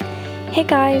Hey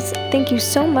guys, thank you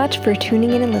so much for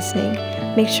tuning in and listening.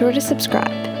 Make sure to subscribe.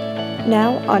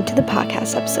 Now, on to the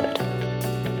podcast episode.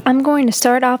 I'm going to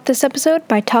start off this episode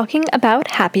by talking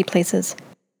about happy places.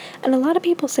 And a lot of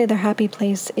people say their happy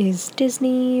place is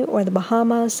Disney or the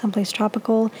Bahamas, someplace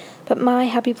tropical, but my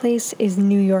happy place is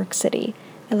New York City.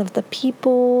 I love the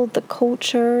people, the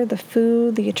culture, the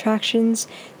food, the attractions.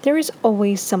 There is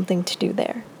always something to do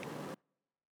there.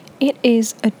 It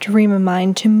is a dream of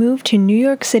mine to move to New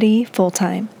York City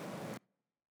full-time.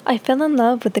 I fell in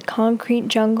love with the concrete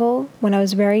jungle when I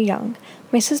was very young.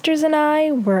 My sisters and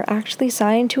I were actually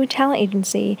signed to a talent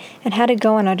agency and had to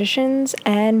go on auditions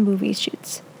and movie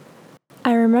shoots.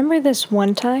 I remember this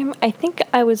one time, I think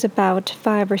I was about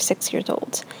 5 or 6 years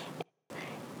old,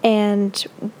 and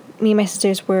me and my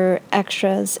sisters were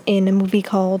extras in a movie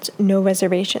called No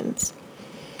Reservations.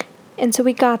 And so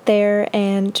we got there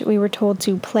and we were told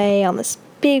to play on this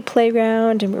big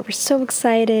playground and we were so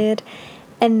excited.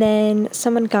 And then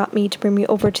someone got me to bring me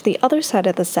over to the other side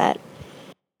of the set.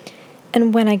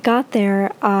 And when I got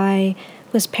there, I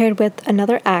was paired with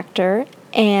another actor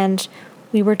and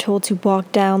we were told to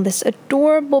walk down this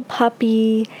adorable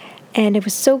puppy. And it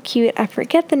was so cute. I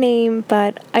forget the name,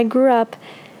 but I grew up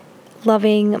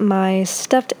loving my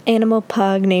stuffed animal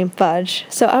pug named Fudge.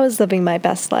 So I was living my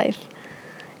best life.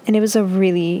 And it was a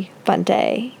really fun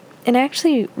day. And I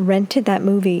actually rented that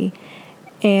movie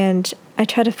and I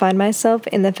tried to find myself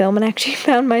in the film and actually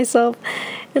found myself.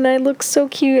 And I looked so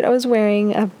cute. I was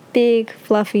wearing a big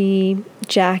fluffy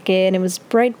jacket and it was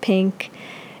bright pink.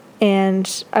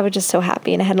 And I was just so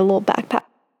happy and I had a little backpack.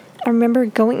 I remember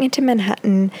going into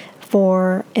Manhattan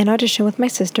for an audition with my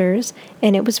sisters,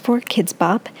 and it was for Kids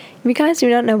Bop. If you guys do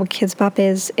not know what Kids Bop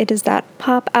is, it is that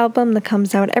pop album that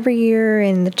comes out every year,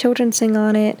 and the children sing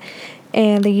on it,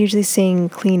 and they usually sing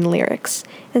clean lyrics.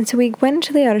 And so we went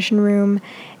into the audition room,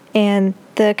 and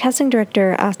the casting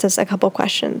director asked us a couple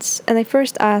questions. And they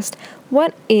first asked,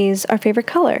 what is our favorite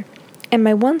color? And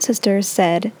my one sister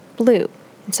said blue.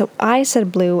 And so I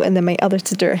said blue, and then my other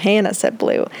sister, Hannah, said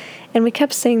blue. And we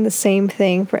kept saying the same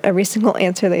thing for every single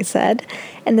answer they said.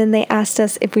 And then they asked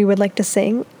us if we would like to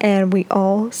sing, and we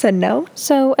all said no.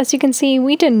 So as you can see,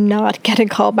 we did not get a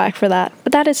call back for that,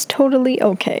 but that is totally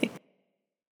okay.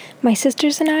 My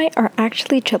sisters and I are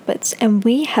actually triplets, and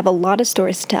we have a lot of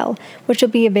stories to tell, which will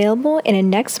be available in a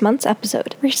next month's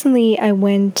episode. Recently, I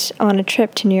went on a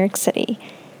trip to New York City.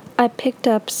 I picked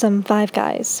up some Five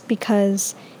Guys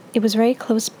because it was very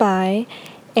close by,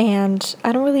 and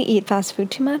I don't really eat fast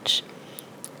food too much.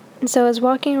 And so I was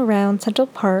walking around Central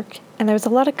Park, and there was a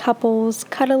lot of couples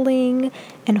cuddling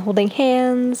and holding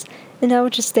hands, and I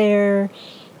was just there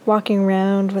walking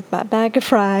around with my bag of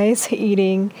fries,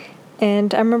 eating.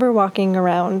 And I remember walking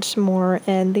around more,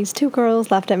 and these two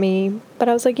girls laughed at me, but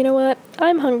I was like, you know what?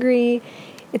 I'm hungry.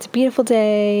 It's a beautiful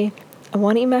day. I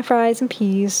want to eat my fries in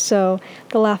peace, so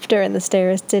the laughter and the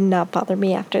stares did not bother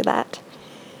me after that.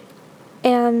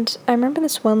 And I remember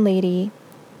this one lady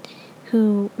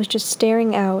who was just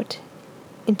staring out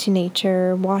into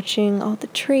nature, watching all the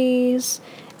trees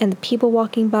and the people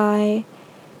walking by.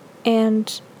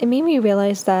 And it made me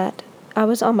realize that I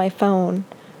was on my phone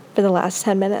for the last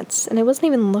 10 minutes and I wasn't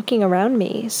even looking around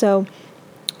me. So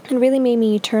it really made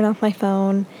me turn off my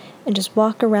phone and just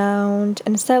walk around.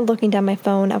 And instead of looking down my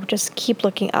phone, I would just keep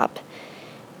looking up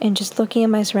and just looking at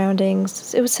my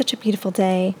surroundings. It was such a beautiful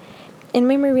day. And it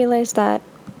made me realize that,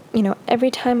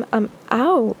 every time I'm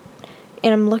out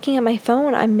and I'm looking at my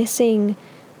phone, I'm missing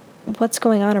what's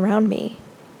going on around me.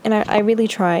 And I really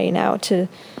try now to,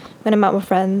 when I'm out with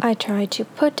friends, I try to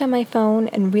put down my phone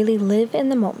and really live in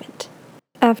the moment.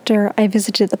 After I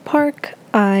visited the park,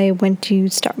 I went to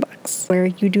Starbucks, where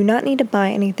you do not need to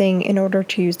buy anything in order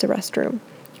to use the restroom.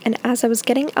 And as I was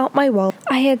getting out my wallet,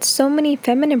 I had so many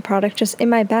feminine products just in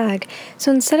my bag.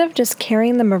 So instead of just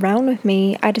carrying them around with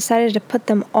me, I decided to put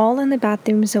them all in the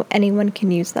bathroom so anyone can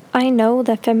use them. I know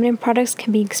that feminine products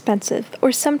can be expensive,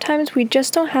 or sometimes we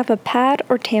just don't have a pad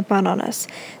or tampon on us.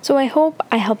 So I hope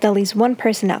I helped at least one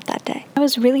person out that day. I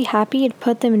was really happy to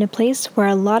put them in a place where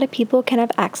a lot of people can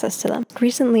have access to them.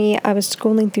 Recently, I was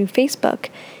scrolling through Facebook,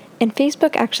 and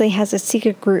Facebook actually has a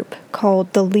secret group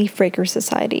called the Leaf Breaker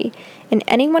Society, and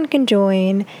anyone can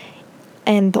join,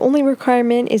 and the only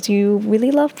requirement is you really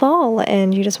love fall,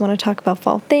 and you just want to talk about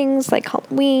fall things like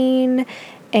Halloween,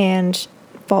 and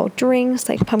fall drinks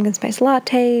like pumpkin spice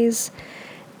lattes.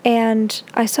 And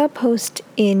I saw a post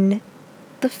in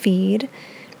the feed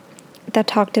that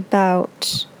talked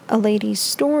about a lady's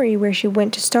story where she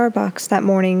went to Starbucks that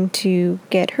morning to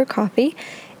get her coffee,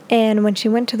 and when she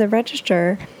went to the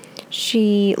register,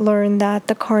 she learned that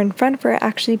the car in front of her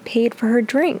actually paid for her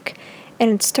drink.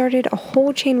 and it started a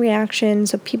whole chain reaction,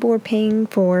 so people were paying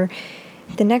for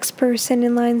the next person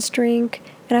in line's drink,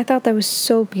 and I thought that was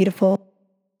so beautiful.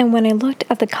 And when I looked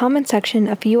at the comment section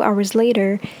a few hours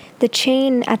later, the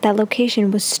chain at that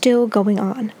location was still going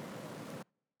on.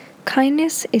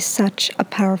 Kindness is such a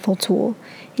powerful tool,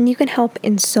 and you can help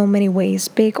in so many ways,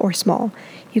 big or small.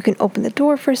 You can open the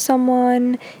door for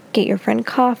someone, get your friend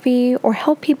coffee, or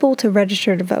help people to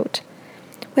register to vote.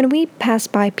 When we pass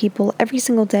by people every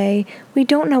single day, we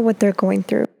don't know what they're going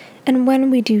through. And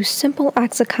when we do simple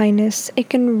acts of kindness, it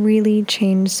can really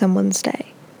change someone's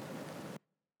day.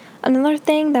 Another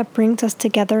thing that brings us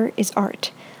together is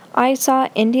art. I saw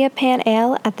India Pan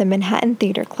Ale at the Manhattan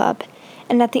Theater Club,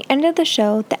 and at the end of the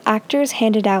show, the actors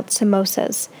handed out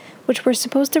samosas, which were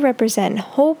supposed to represent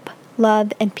hope,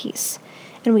 love, and peace.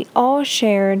 And we all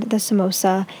shared the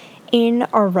samosa in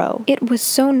our row. It was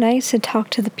so nice to talk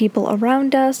to the people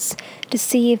around us, to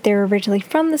see if they're originally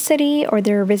from the city or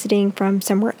they're visiting from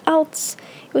somewhere else.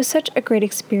 It was such a great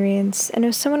experience, and it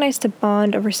was so nice to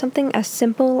bond over something as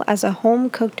simple as a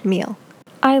home-cooked meal.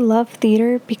 I love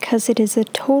theater because it is a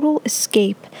total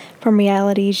escape from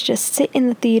reality to just sit in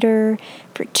the theater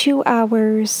for 2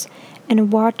 hours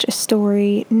and watch a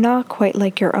story not quite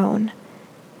like your own.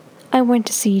 I went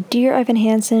to see Dear Evan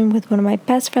Hansen with one of my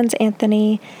best friends,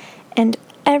 Anthony, and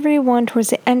everyone towards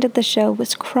the end of the show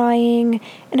was crying,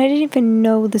 and I didn't even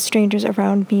know the strangers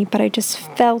around me, but I just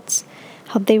felt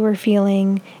how they were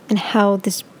feeling and how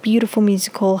this beautiful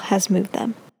musical has moved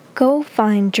them. Go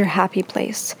find your happy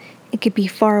place. It could be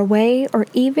far away or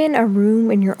even a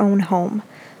room in your own home.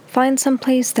 Find some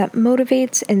place that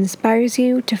motivates and inspires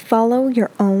you to follow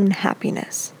your own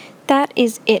happiness. That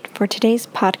is it for today's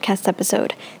podcast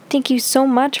episode. Thank you so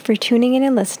much for tuning in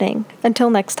and listening. Until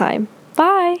next time,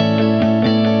 bye!